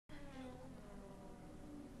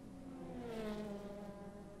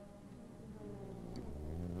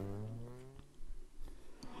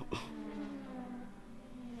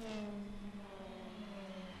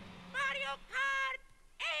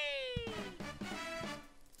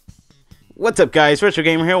What's up, guys? Retro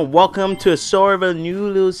Gamer here. Welcome to a sort of a new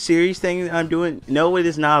little series thing that I'm doing. No, it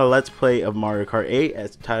is not a Let's Play of Mario Kart 8,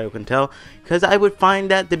 as the title can tell, because I would find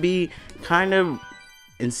that to be kind of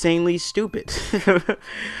insanely stupid.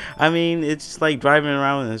 I mean, it's just like driving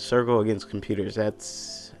around in a circle against computers.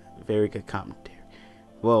 That's very good commentary.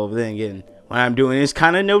 Well, then again, what I'm doing is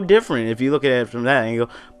kind of no different if you look at it from that angle.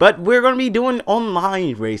 But we're going to be doing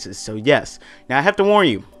online races, so yes. Now, I have to warn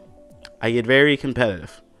you, I get very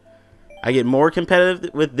competitive. I get more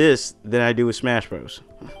competitive with this than I do with Smash Bros.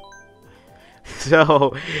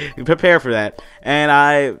 So prepare for that.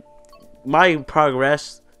 And my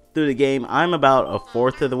progress through the game, I'm about a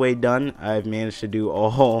fourth of the way done. I've managed to do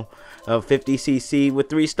all of 50cc with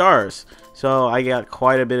 3 stars. So I got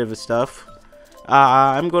quite a bit of stuff.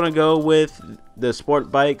 I'm gonna go with the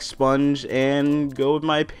sport bike, sponge, and go with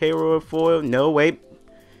my payroll foil. No, wait.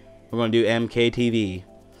 We're gonna do MKTV.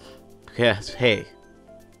 Yes, hey.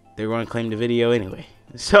 They're going to claim the video anyway.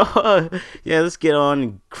 So, yeah, let's get on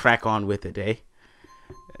and crack on with it, eh?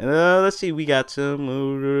 Let's see, we got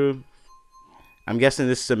some... I'm guessing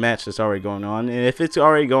this is a match that's already going on. And if it's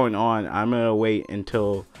already going on, I'm going to wait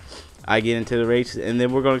until I get into the race. And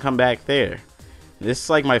then we're going to come back there. This is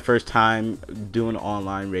like my first time doing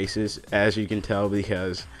online races, as you can tell,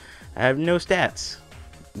 because I have no stats.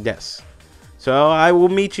 Yes. So, I will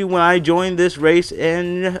meet you when I join this race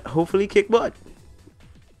and hopefully kick butt.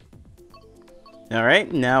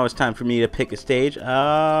 Alright, now it's time for me to pick a stage.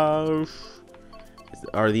 Are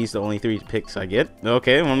these the only 3 picks I get?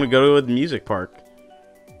 Okay, I'm gonna go with Music Park.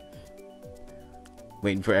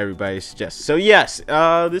 Waiting for everybody to suggest. So yes,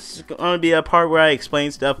 this is gonna be a part where I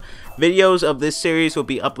explain stuff. Videos of this series will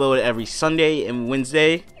be uploaded every Sunday and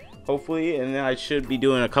Wednesday, hopefully, and then I should be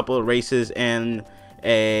doing a couple of races and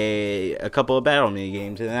a couple of battle mini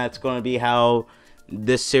games, and that's gonna be how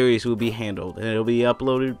this series will be handled, and it'll be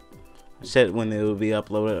uploaded. Said when it will be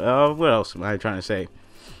uploaded. What else am I trying to say?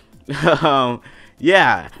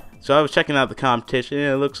 Yeah. So I was checking out the competition,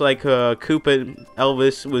 and it looks like Koopa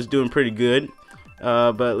Elvis was doing pretty good.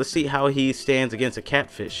 But let's see how he stands against a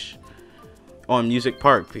catfish on Music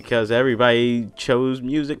Park, because everybody chose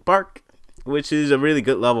Music Park, which is a really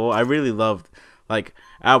good level. I really loved, like,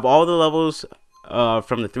 out of all the levels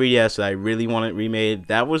from the 3DS that I really wanted remade,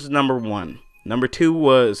 that was number 1. Number 2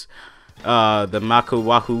 was the Maku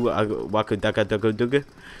Waku Daka Duga Duga,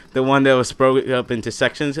 the one that was broken up into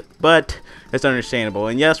sections, but it's understandable.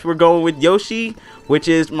 And yes, we're going with Yoshi, which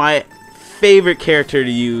is my favorite character to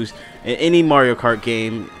use in any Mario Kart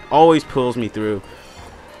game. Always pulls me through.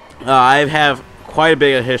 I have quite a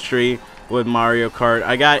bit of history with Mario Kart.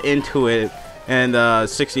 I got into it in the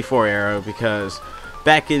 64 era because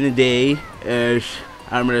back in the day,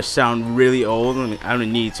 I'm gonna sound really old. I'm gonna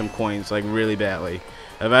need some coins like really badly.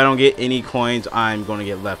 If I don't get any coins, I'm going to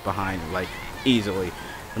get left behind, like, easily.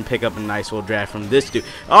 And pick up a nice little draft from this dude.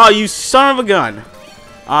 Oh, you son of a gun!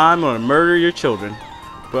 I'm going to murder your children.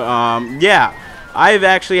 But, yeah. I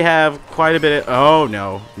actually have quite a bit of... Oh,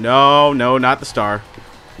 no. No, no, not the star.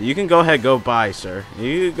 You can go ahead, go by, sir.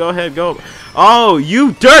 You can go ahead, go... Oh,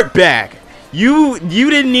 you dirtbag! You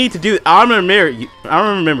didn't need to do... I'm going to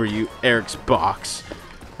remember you, Eric's box.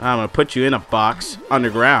 I'm going to put you in a box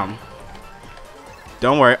underground.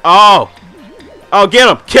 Don't worry. Oh! Oh, get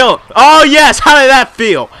him! Kill him! Oh, yes! How did that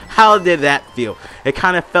feel? How did that feel? It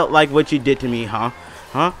kind of felt like what you did to me, huh?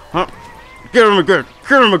 Huh? Huh? Get him again!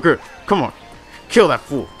 Get him again! Come on! Kill that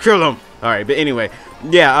fool! Kill him! Alright, but anyway.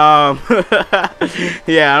 Yeah,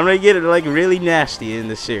 yeah, I'm gonna get it, like, really nasty in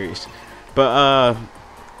this series. But,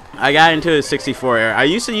 I got into the 64 era. I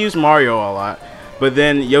used to use Mario a lot. But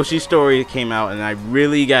then Yoshi's Story came out, and I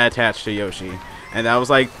really got attached to Yoshi. And that was,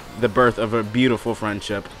 like, the birth of a beautiful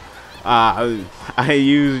friendship. I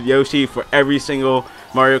use Yoshi for every single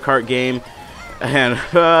Mario Kart game, and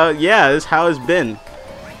yeah, this is how it's been.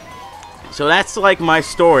 So that's like my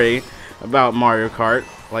story about Mario Kart,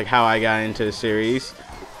 like how I got into the series.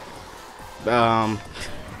 I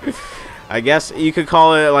guess you could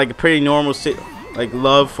call it like a pretty normal like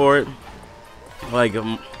love for it. Like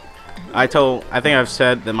I think I've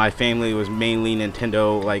said that my family was mainly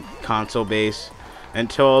Nintendo like console based.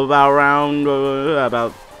 Until about around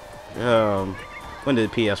when did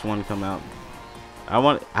PS1 come out?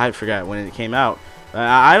 I forgot when it came out.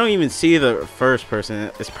 I don't even see the first person.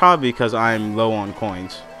 It's probably because I'm low on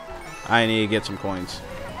coins. I need to get some coins.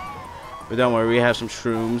 But don't worry, we have some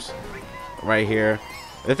shrooms right here.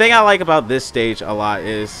 The thing I like about this stage a lot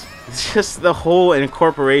is just the whole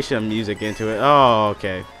incorporation of music into it. Oh,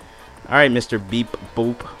 okay. All right, Mr. Beep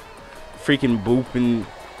Boop, freaking boop and.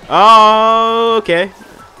 Oh, okay.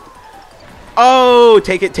 Oh,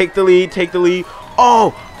 take it, take the lead, take the lead.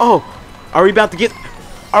 Oh, oh, Are we about to get?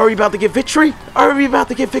 Are we about to get victory? Are we about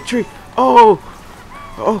to get victory? Oh,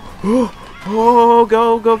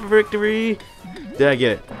 go for victory. Did I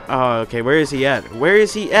get it? Oh, okay. Where is he at? Where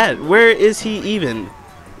is he at? Where is he even?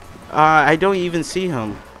 I don't even see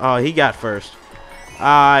him. Oh, he got first.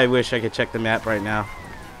 I wish I could check the map right now.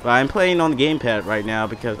 But I'm playing on the gamepad right now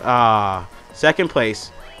because second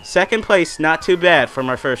place. Second place, not too bad from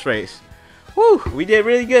our first race. Woo, we did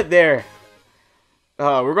really good there.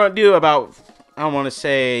 We're gonna do about, I want to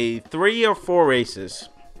say 3 or 4 races.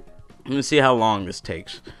 Let's see how long this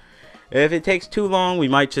takes. If it takes too long, we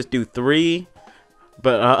might just do 3.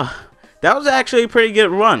 But that was actually a pretty good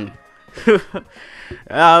run.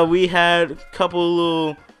 We had a couple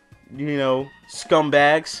little, you know,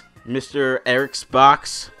 scumbags. Mr. Eric's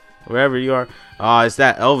box, wherever you are. It's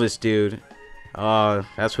that Elvis dude.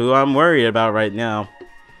 That's who I'm worried about right now.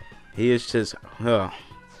 He is just, we'll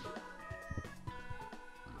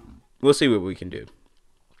see what we can do.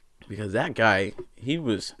 Because that guy, he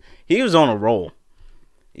was on a roll.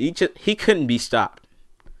 He couldn't be stopped.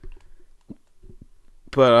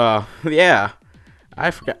 But yeah,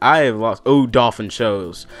 I forgot. I have lost. Oh, dolphin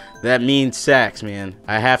shows. That mean sax, man.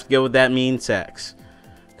 I have to go with that mean sax.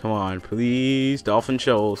 Come on, please, dolphin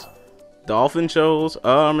shows. Dolphin shows.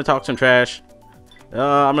 I'm gonna talk some trash.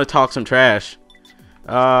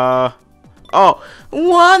 Oh,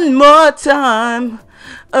 one more time.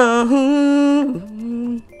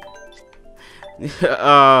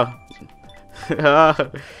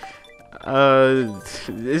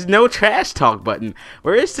 There's no trash talk button.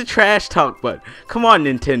 Where is the trash talk button? Come on,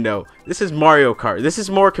 Nintendo. This is Mario Kart. This is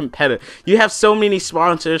more competitive. You have so many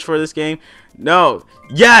sponsors for this game. No.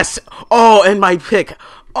 Yes. Oh, and my pick.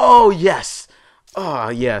 Oh, yes. Oh,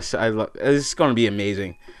 yes. This is going to be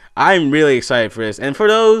amazing. I'm really excited for this. And for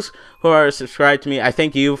those who are subscribed to me, I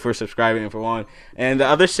thank you for subscribing, for one. And the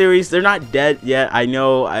other series, they're not dead yet. I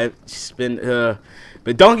know I've just been...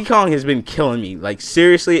 But Donkey Kong has been killing me. Like,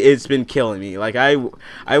 seriously, it's been killing me. Like, I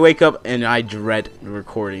wake up and I dread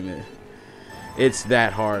recording it. It's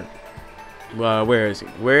that hard. Where is he?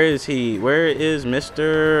 Where is he? Where is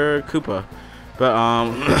Mr. Koopa? But,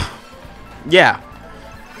 yeah.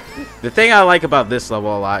 The thing I like about this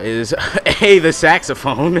level a lot is A, the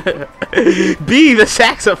saxophone, B, the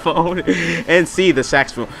saxophone, and C, the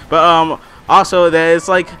saxophone. But, also that it's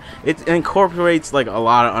like, it incorporates, like, a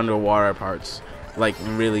lot of underwater parts. Like,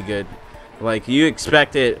 really good. Like, you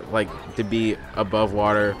expect it, like, to be above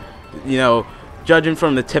water, you know, judging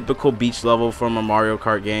from the typical beach level from a Mario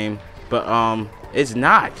Kart game. But it's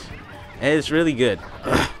not, and it's really good.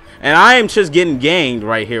 And I am just getting ganged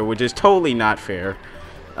right here, which is totally not fair.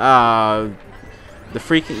 The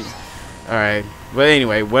freaking, alright, but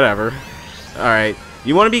anyway, whatever. Alright,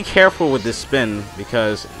 you want to be careful with this spin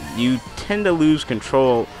because you tend to lose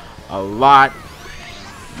control a lot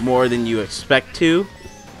more than you expect to,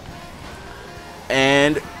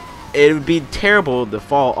 and it would be terrible to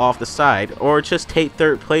fall off the side or just take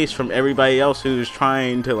third place from everybody else who's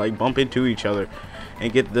trying to, like, bump into each other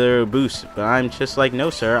and get their boost. But I'm just like, no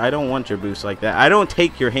sir, I don't want your boost like that. I don't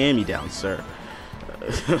take your hand-me-downs, sir.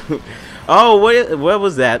 Oh, what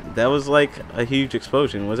was that? That was like a huge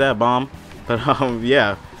explosion. Was that a bomb? But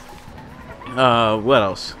yeah. What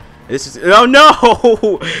else? This is, oh no.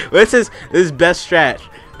 This is best strat.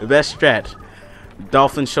 The best strat.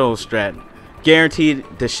 Dolphin show strat. Guaranteed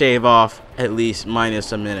to shave off at least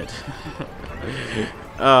minus a minute.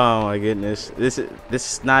 Oh my goodness. This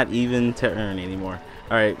is not even to earn anymore.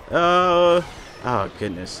 Alright. Oh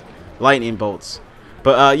goodness. Lightning bolts.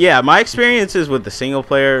 But yeah, my experiences with the single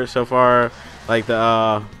player so far, like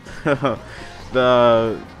the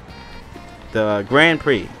the Grand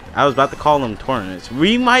Prix. I was about to call them tournaments.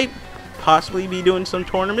 We might possibly be doing some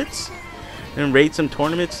tournaments and rate some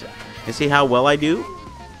tournaments and see how well I do.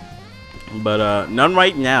 But none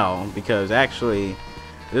right now, because actually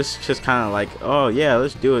this is just kind of like, oh yeah,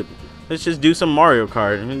 let's do it. Let's just do some Mario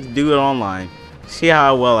Kart. Let's do it online. See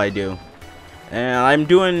how well I do. And I'm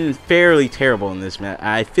doing fairly terrible in this map.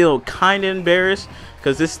 I feel kind of embarrassed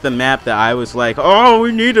because this is the map that I was like, oh,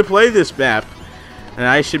 we need to play this map. And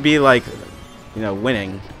I should be like, you know,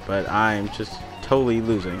 winning. But I'm just totally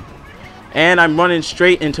losing. And I'm running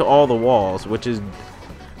straight into all the walls, which is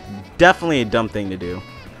definitely a dumb thing to do.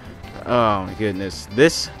 Oh my goodness.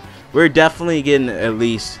 We're definitely getting at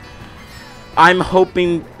least, I'm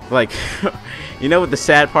hoping, like, you know what the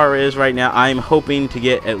sad part is right now? I'm hoping to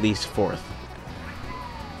get at least 4th.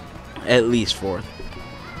 At least 4th.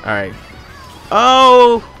 Alright.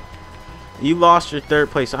 Oh! You lost your 3rd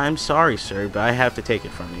place. I'm sorry, sir, but I have to take it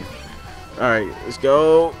from you. Alright, let's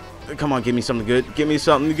go. Come on, give me something good. Give me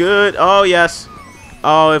something good. Oh, yes.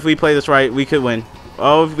 Oh, if we play this right, we could win.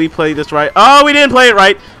 Oh, if we play this right. Oh, we didn't play it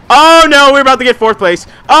right. Oh, no, we're about to get 4th place.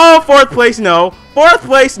 Oh, 4th place, no. 4th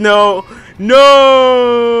place, no.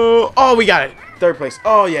 No. Oh, we got it. 3rd place.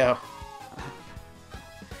 Oh, yeah.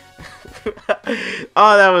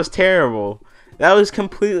 Oh, that was terrible. That was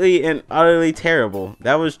completely and utterly terrible.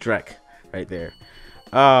 That was Drek right there.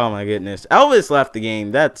 Oh, my goodness. Elvis left the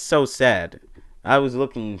game. That's so sad. I was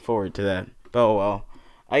looking forward to that. Oh, well.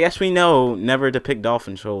 I guess we know never to pick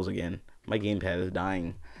Dolphin Shoals again. My gamepad is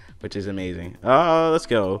dying, which is amazing. Let's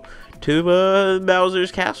go to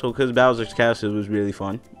Bowser's Castle, because Bowser's Castle was really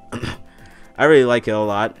fun. I really like it a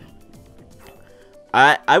lot.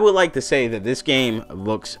 I would like to say that this game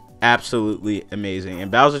looks absolutely amazing, and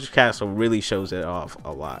Bowser's Castle really shows it off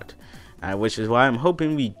a lot. Which is why I'm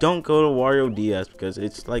hoping we don't go to Wario DS, because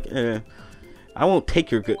it's like, I won't take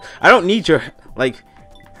your good. I don't need your, like,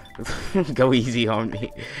 go easy on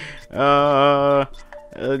me.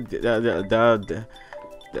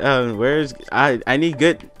 Where's I need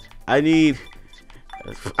good. I need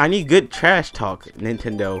good trash talk,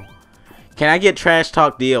 Nintendo. Can I get trash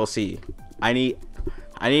talk DLC? I need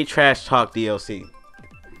trash talk DLC.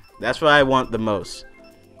 That's what I want the most.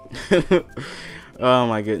 Oh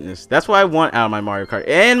my goodness. That's what I want out of my Mario Kart.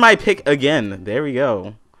 And my pick again. There we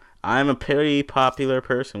go. I'm a pretty popular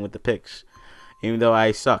person with the picks, even though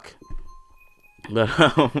I suck. But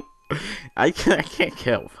I can't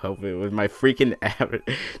help it with my freaking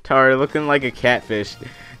avatar looking like a catfish.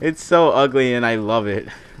 It's so ugly and I love it.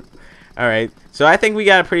 Alright, so I think we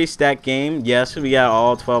got a pretty stacked game. Yes, we got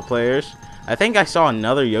all 12 players. I think I saw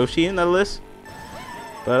another Yoshi in the list.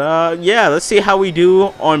 But yeah, let's see how we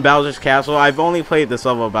do on Bowser's Castle. I've only played this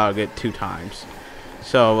level about a good 2 times.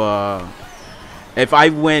 So if I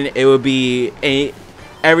win, it would be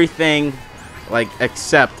everything like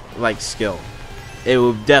except like skill. It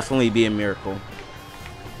would definitely be a miracle.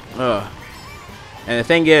 And the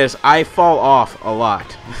thing is, I fall off a lot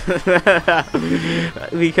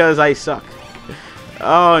because I suck.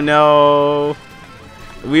 Oh no,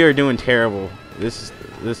 we are doing terrible. This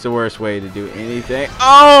is the worst way to do anything.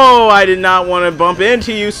 Oh, I did not want to bump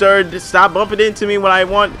into you, sir. Just stop bumping into me when I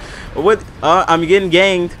want. What? I'm getting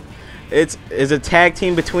ganged. It's a tag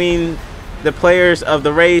team between the players of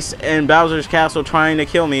the race and Bowser's Castle trying to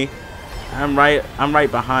kill me. I'm right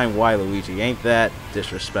behind Waluigi. Ain't that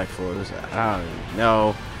disrespectful? I don't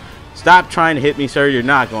know. Stop trying to hit me, sir. You're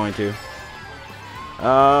not going to.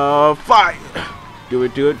 Fight. Do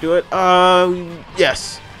it, do it, do it.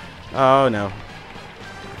 Yes. Oh no.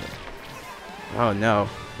 Oh no.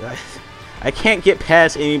 I can't get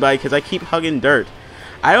past anybody because I keep hugging dirt.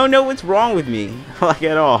 I don't know what's wrong with me, like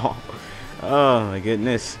at all. Oh my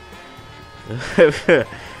goodness.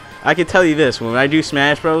 I can tell you this, when I do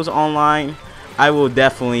Smash Bros online, I will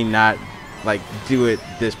definitely not like do it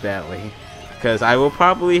this badly, because I will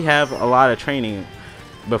probably have a lot of training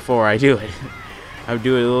before I do it. I'll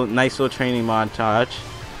do a nice little training montage.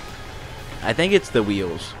 I think it's the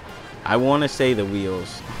wheels. I want to say the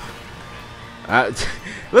wheels.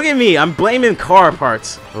 Look at me, I'm blaming car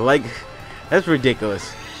parts. Like, that's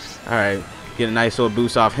ridiculous. Alright, get a nice little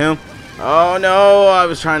boost off him. Oh no, I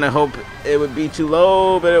was trying to hope it would be too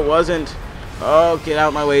low, but it wasn't. Oh, get out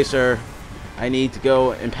of my way, sir. I need to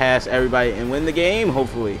go and pass everybody and win the game,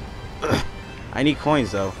 hopefully. I need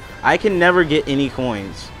coins, though. I can never get any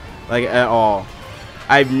coins, like, at all.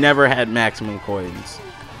 I've never had maximum coins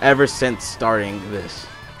ever since starting this.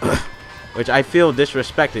 Which I feel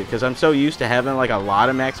disrespected, because I'm so used to having, like, a lot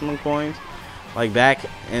of maximum coins. Like, back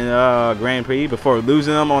in Grand Prix, before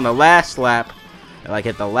losing them on the last lap. Like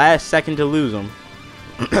at the last second to lose them.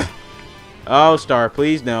 Oh, Star,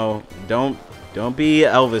 please no. Don't be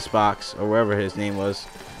Elvis Box or wherever his name was.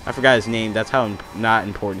 I forgot his name. That's how not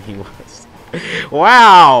important he was.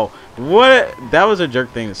 Wow. What? That was a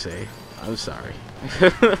jerk thing to say. I'm sorry.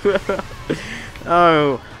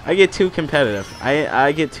 Oh, I get too competitive.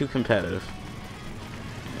 I get too competitive.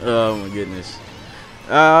 Oh my goodness.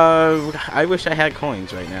 I wish I had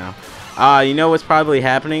coins right now. You know what's probably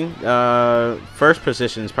happening? First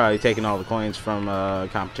position is probably taking all the coins from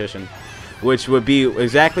competition, which would be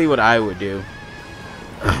exactly what I would do.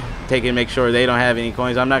 Make sure they don't have any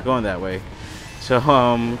coins. I'm not going that way, so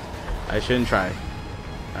I shouldn't try.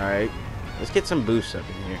 All right, let's get some boosts up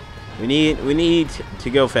in here. We need to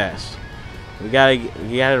go fast. We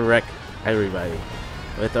gotta wreck everybody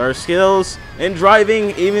with our skills and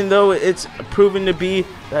driving, even though it's proven to be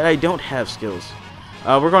that I don't have skills.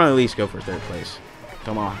 We're going to at least go for 3rd place.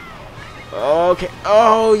 Come on. Okay.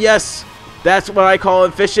 Oh, yes. That's what I call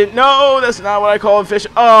efficient. No, that's not what I call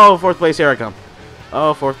efficient. Oh, 4th place. Here I come.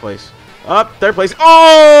 Oh, 4th place. Up, third place.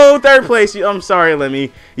 Oh, third place. I'm sorry,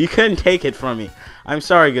 Lemmy. You couldn't take it from me. I'm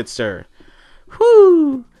sorry, good sir.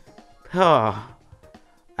 Whoo. Oh,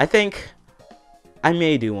 I think I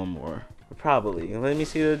may do one more. Probably. Let me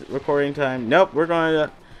see the recording time. Nope, we're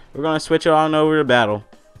gonna switch it on over to battle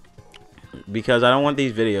because I don't want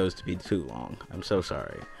these videos to be too long. I'm so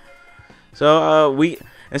sorry. So we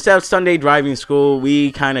instead of Sunday driving school,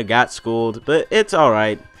 we kind of got schooled, but it's all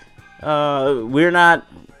right. We're not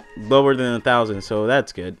lower than 1,000, so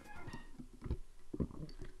that's good.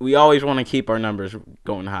 We always want to keep our numbers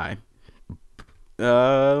going high.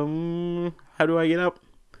 How do I get up?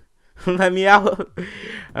 Let me out.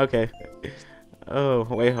 Okay. Oh,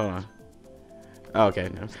 wait, hold on. Okay.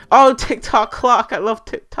 No. Oh, TikTok clock. I love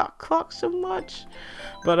TikTok clock so much.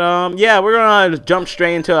 But yeah, we're gonna jump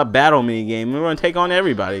straight into a battle mini game. We're gonna take on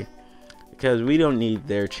everybody because we don't need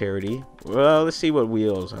their charity. Well, let's see what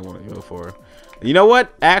wheels I want to go for. You know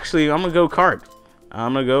what? Actually, I'm gonna go kart.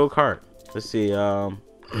 I'm gonna go kart. Let's see.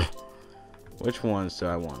 Which ones do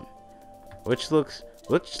I want? Which looks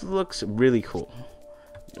really cool.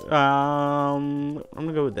 I'm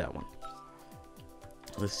gonna go with that one.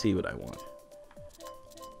 Let's see what I want.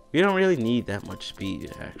 You don't really need that much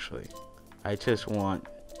speed, actually. I just want.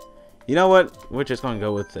 You know what? We're just gonna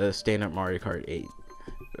go with the standard Mario Kart 8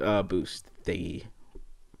 boost thingy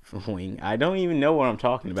wing. I don't even know what I'm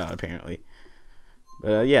talking about, apparently.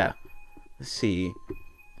 But yeah, let's see.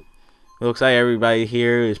 Looks like everybody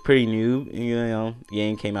here is pretty new. You know, the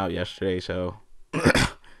game came out yesterday, so you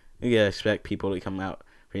gotta expect people to come out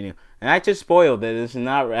pretty new. And I just spoiled that it's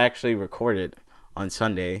not actually recorded on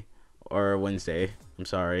Sunday or Wednesday. I'm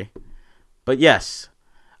sorry, but yes,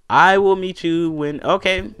 I will meet you when.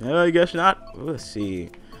 Okay, I guess not. Let's see.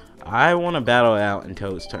 I want to battle out in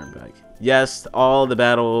Toad's Turnpike. Yes, all the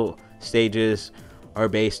battle stages are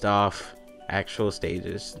based off actual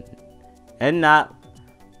stages and not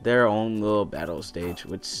their own little battle stage,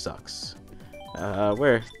 which sucks.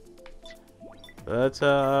 Where? Let's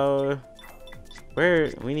where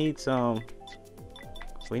we need some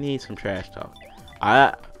trash talk.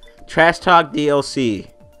 Trash talk DLC.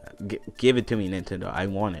 Give it to me, Nintendo. I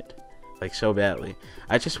want it, like, so badly.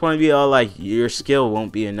 I just want to be all like, your skill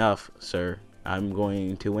won't be enough, sir. I'm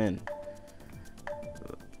going to win.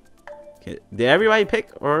 Okay. Did everybody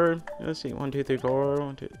pick? Or let's see, 1, 2, 3, 4,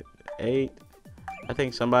 1, 2, 8. I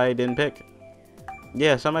think somebody didn't pick.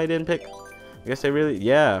 Yeah, somebody didn't pick. I guess they really.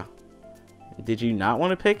 Yeah. Did you not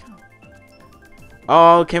want to pick?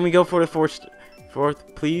 Oh, can we go for the fourth?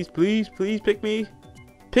 Please, please, please pick me.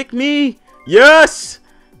 Pick me. Yes,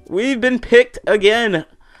 we've been picked again.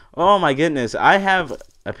 Oh my goodness, I have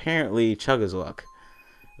apparently Chugga's luck.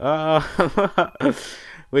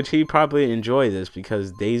 Which he probably enjoy this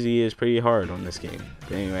because Daisy is pretty hard on this game.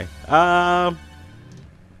 But anyway, I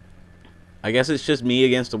guess it's just me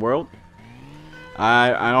against the world.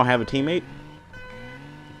 I don't have a teammate.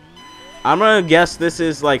 I'm gonna guess this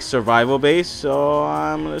is like survival based, so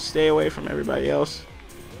I'm gonna stay away from everybody else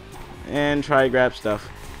and try to grab stuff.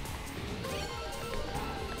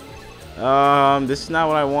 This is not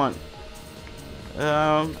what I want.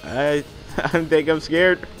 I think I'm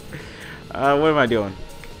scared. What am I doing?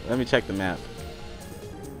 Let me check the map.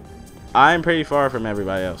 I'm pretty far from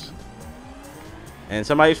everybody else, and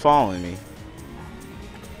somebody's following me.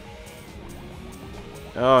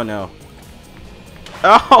 Oh no.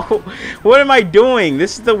 Oh, what am I doing?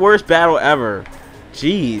 This is the worst battle ever.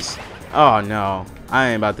 Jeez. Oh no. I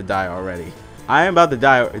am about to die already. I am about to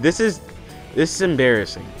die. This is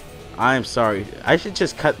embarrassing. I am sorry. I should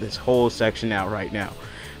just cut this whole section out right now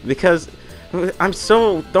because I'm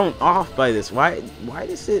so thrown off by this. Why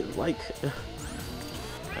does it like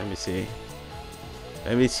let me see.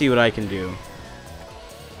 Let me see what I can do.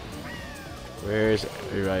 Where's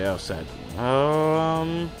everybody else at?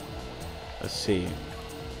 Let's see.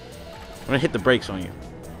 I'm gonna hit the brakes on you.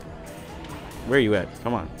 Where are you at?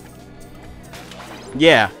 Come on.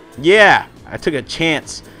 Yeah. Yeah. I took a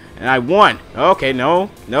chance and I won. Okay,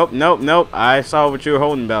 no. Nope, nope, nope. I saw what you were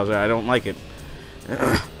holding, Bowser. I don't like it.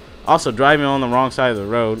 Also, driving on the wrong side of the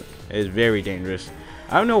road is very dangerous.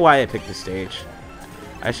 I don't know why I picked this stage.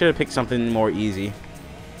 I should have picked something more easy.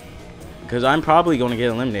 Because I'm probably going to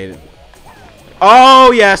get eliminated.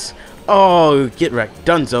 Oh, yes. Oh, get wrecked.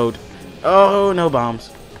 Dunzoed. Oh, no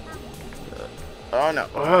bombs. Oh, no.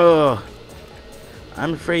 Oh.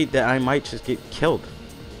 I'm afraid that I might just get killed.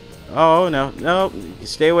 Oh, no. No.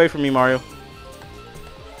 Stay away from me, Mario.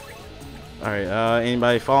 Alright,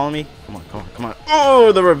 anybody follow me? Come on, come on, come on.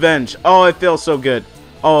 Oh, the revenge. Oh, it feels so good.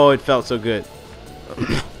 Oh, it felt so good.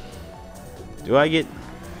 Do I get...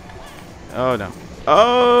 Oh, no.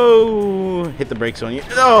 Oh, hit the brakes on you.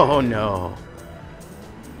 Oh no.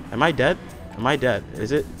 Am I dead? Am I dead?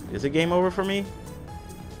 Is it game over for me?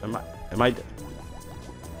 Am I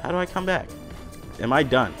How do I come back? Am I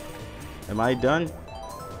done? Am I done?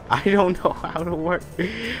 I don't know how to work.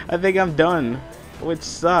 I think I'm done, which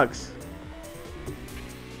sucks.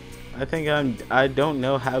 I don't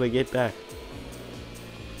know how to get back.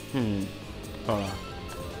 Hold on.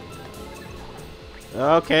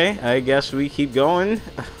 Okay, I guess we keep going.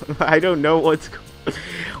 I don't know what's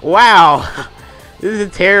Wow. This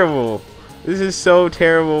is terrible. This is so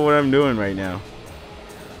terrible what I'm doing right now.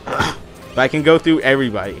 But I can go through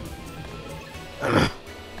everybody.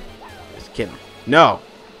 Just kidding. No.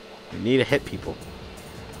 I need to hit people.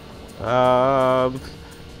 Oh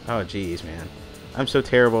jeez, man. I'm so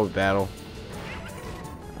terrible at battle.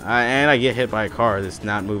 And I get hit by a car that's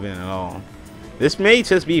not moving at all. This may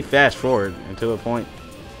just be fast forward until the point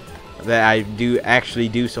that I actually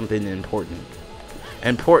do something important.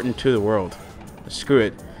 Important to the world. Screw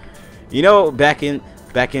it. You know, back in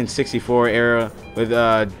 64 era with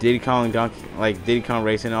Diddy Kong Diddy Kong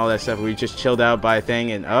Racing and all that stuff, we just chilled out by a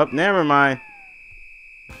thing and never mind.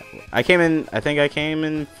 I think I came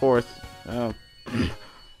in fourth. Oh.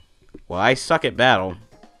 Well, I suck at battle.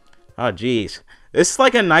 Oh jeez. It's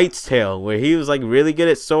like a Knight's Tale where he was like really good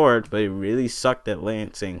at swords, but he really sucked at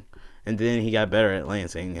lancing. And then he got better at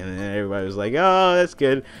lancing, and then everybody was like, "Oh, that's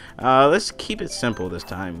good. Let's keep it simple this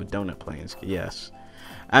time with donut planes." Yes,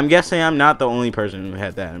 I'm guessing I'm not the only person who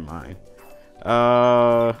had that in mind.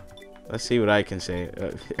 Let's see what I can say.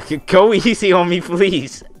 Go easy on me,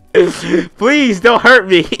 please. Please don't hurt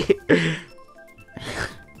me.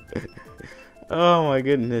 Oh my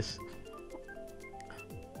goodness.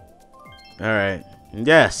 All right.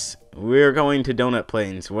 Yes. We're going to donut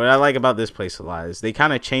plains. What I like about this place a lot is they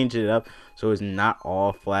kind of changed it up so it's not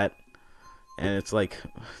all flat, and it's like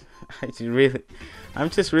I'm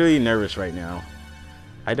just really nervous right now.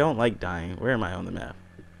 I don't like dying. Where am I on the map?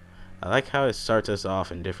 I like how it starts us off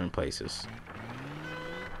in different places.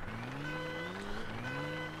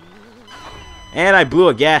 And I blew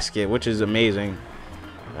a gasket, which is amazing.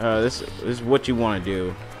 This is what you want to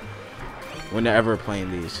do whenever playing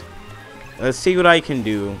these. Let's see what I can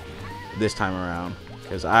do this time around,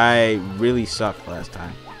 because I really sucked last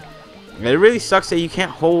time. It really sucks that you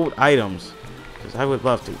can't hold items, because I would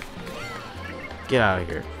love to. Get out of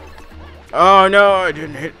here. Oh no, I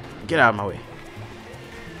didn't hit. Get out of my way.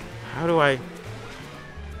 How do I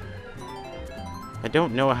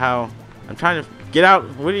don't know how. I'm trying to get out.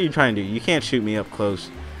 What are you trying to do? You can't shoot me up close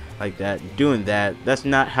like that. Doing that, that's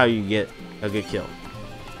not how you get a good kill.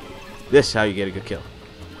 This is how you get a good kill.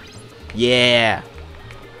 Yeah.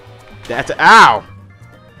 That's ow.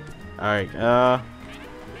 Alright,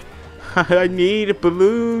 I need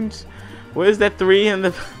balloons. What is that 3 in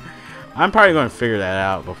the I'm probably going to figure that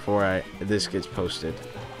out before this gets posted.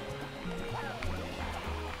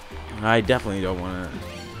 I definitely don't want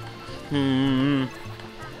to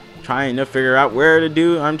trying to figure out where to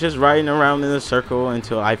do. I'm just riding around in a circle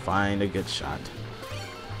until I find a good shot.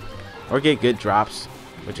 Or get good drops,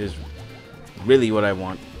 which is really what I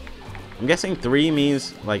want. I'm guessing 3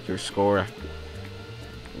 means like your score,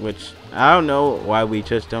 which I don't know why we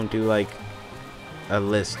just don't do like a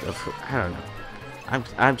list of. I don't know.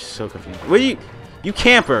 I'm just so confused. What you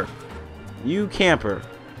camper? You camper?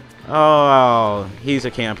 Oh, he's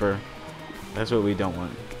a camper. That's what we don't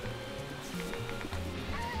want.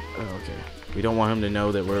 Oh, okay. We don't want him to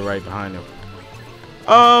know that we're right behind him.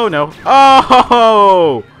 Oh no!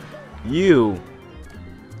 Oh, you!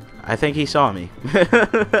 I think he saw me.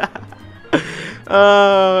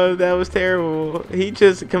 Oh, that was terrible. He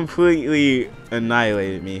just completely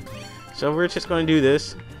annihilated me. So we're just going to do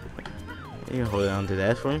this. You can hold on to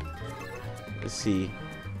that for me. Let's see.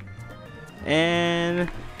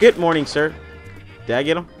 And good morning, sir. Did I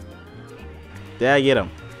get him? Did I get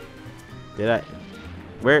him? Did I?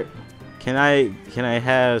 Where? Can I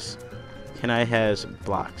has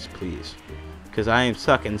blocks, please? Because I am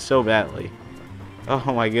sucking so badly.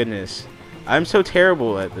 Oh my goodness. I'm so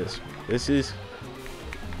terrible at this. This is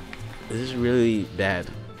really bad.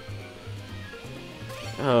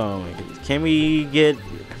 Oh my goodness. Can we get...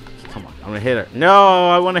 Come on. I'm going to hit her. No,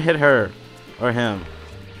 I want to hit her. Or him.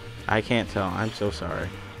 I can't tell. I'm so sorry.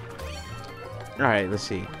 Alright, let's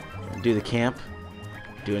see. Do the camp.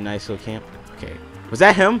 Do a nice little camp. Okay. Was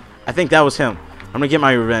that him? I think that was him. I'm going to get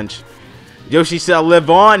my revenge. Yoshi shall live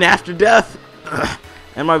on after death.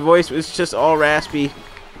 And my voice was just all raspy.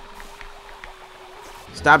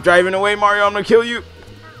 Stop driving away, Mario. I'm going to kill you.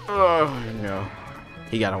 Oh, no.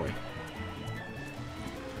 He got away.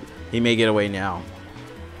 He may get away now.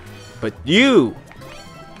 But you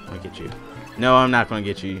I'm gonna get you. No, I'm not gonna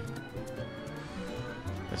get you.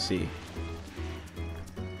 Let's see.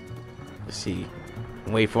 Let's see.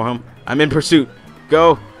 Wait for him. I'm in pursuit.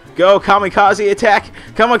 Go. Go. Kamikaze attack.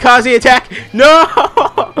 Kamikaze attack. No!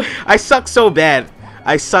 I suck so bad.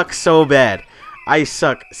 I suck so bad. I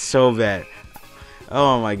suck so bad.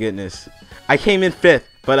 Oh my goodness. I came in 5th,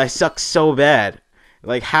 but I suck so bad.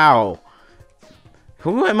 Like, how?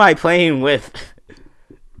 Who am I playing with?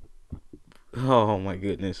 Oh my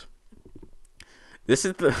goodness. This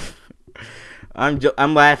is the... I'm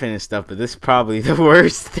laughing and stuff, but this is probably the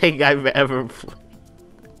worst thing I've ever played.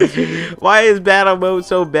 Why is battle mode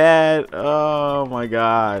so bad? Oh my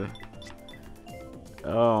god.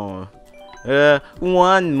 Oh.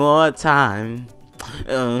 One more time.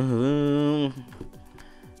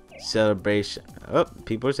 Celebration. Oh,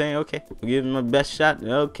 people are saying okay. We'll give him my best shot.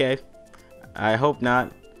 Okay. I hope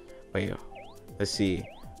not. Wait. Let's see.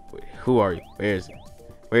 Wait, who are you? Where is he?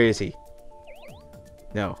 Where is he?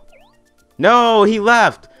 No. No, he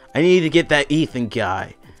left. I need to get that Ethan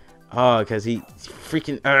guy. Oh, because he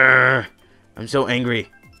freaking... I'm so angry.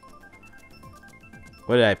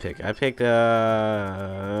 What did I pick? I picked...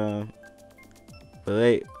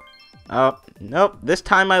 Wait. Oh, nope. This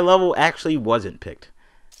time my level actually wasn't picked.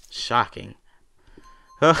 Shocking.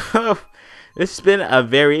 This has been a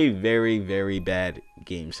very, very, very bad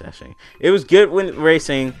game session. It was good when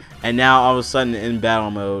racing, and now all of a sudden in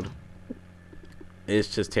battle mode,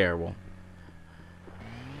 it's just terrible.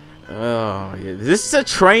 Oh, yeah. This is a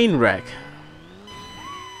train wreck.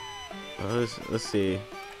 Let's see.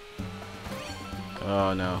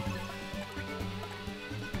 Oh no.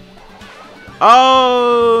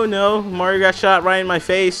 Oh no! Mario got shot right in my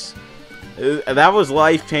face. That was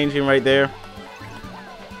life changing right there.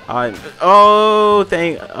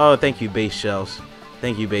 Thank you, base shells.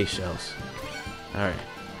 Thank you, base shells. All right,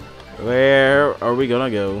 where are we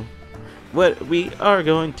gonna go? What we are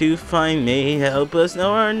going to find may help us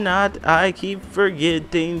know or not. I keep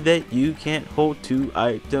forgetting that you can't hold 2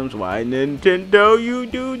 items. Why, Nintendo, you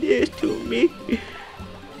do this to me?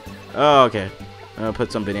 Oh, okay. I'm gonna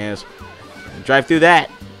put some bananas. Drive through that.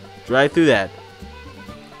 Drive through that.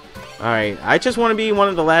 Alright. I just want to be one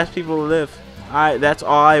of the last people to live. That's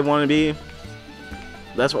all I want to be.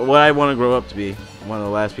 That's what I want to grow up to be. One of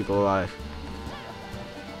the last people alive.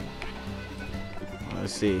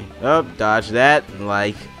 Let's see. Oh, dodge that.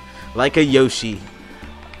 Like a Yoshi.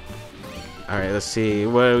 Alright, let's see.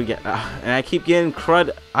 What do we get? And I keep getting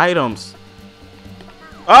crud items.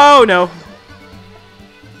 Oh, no.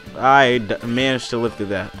 I managed to live through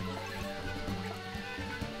that.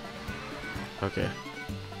 Okay.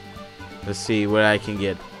 Let's see what I can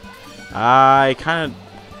get. I kind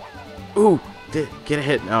of... Ooh! Did get a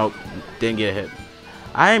hit. No, didn't get a hit.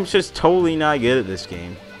 I am just totally not good at this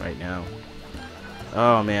game right now.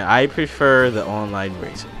 Oh, man. I prefer the online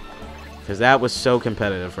racing. Because that was so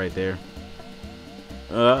competitive right there.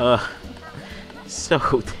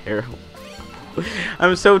 So terrible.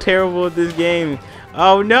 I'm so terrible at this game.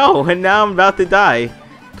 Oh, no. And now I'm about to die.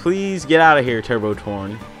 Please get out of here,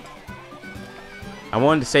 Turbotorn. I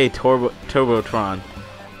wanted to say Turbotron.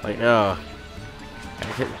 Like, oh.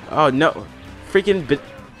 Oh, no. Freaking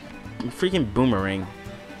boomerang.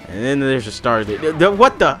 And then there's a star.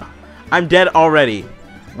 What the? I'm dead already.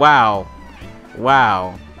 Wow.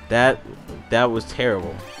 Wow. That was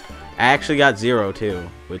terrible. I actually got 0 too,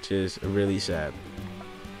 which is really sad.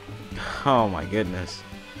 Oh my goodness.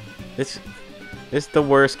 This is the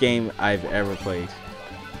worst game I've ever played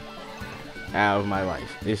out of my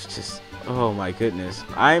life. It's just, oh my goodness.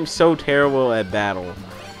 I'm so terrible at battle.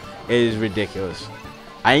 It is ridiculous.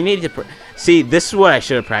 I need to see, this is what I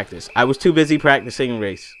should have practiced. I was too busy practicing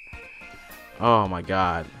race. Oh my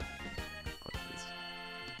god.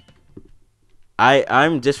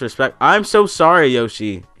 I'm disrespect. I'm so sorry,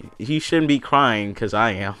 Yoshi. You shouldn't be crying, because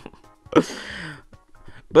I am.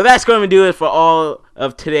 But that's going to do it for all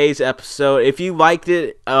of today's episode. If you liked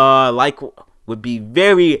it, like would be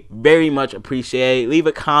very, very much appreciated. Leave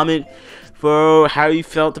a comment for how you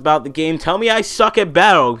felt about the game. Tell me I suck at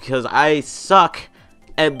battle, because I suck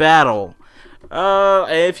at battle.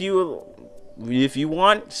 If you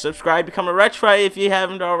want, subscribe, become a Retrite if you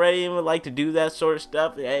haven't already and would like to do that sort of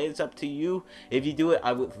stuff. It's up to you. If you do it,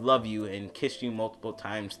 I would love you and kiss you multiple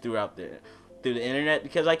times through the internet,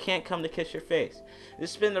 because I can't come to kiss your face.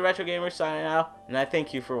 This has been the Retro Gamer signing out, and I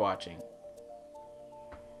thank you for watching.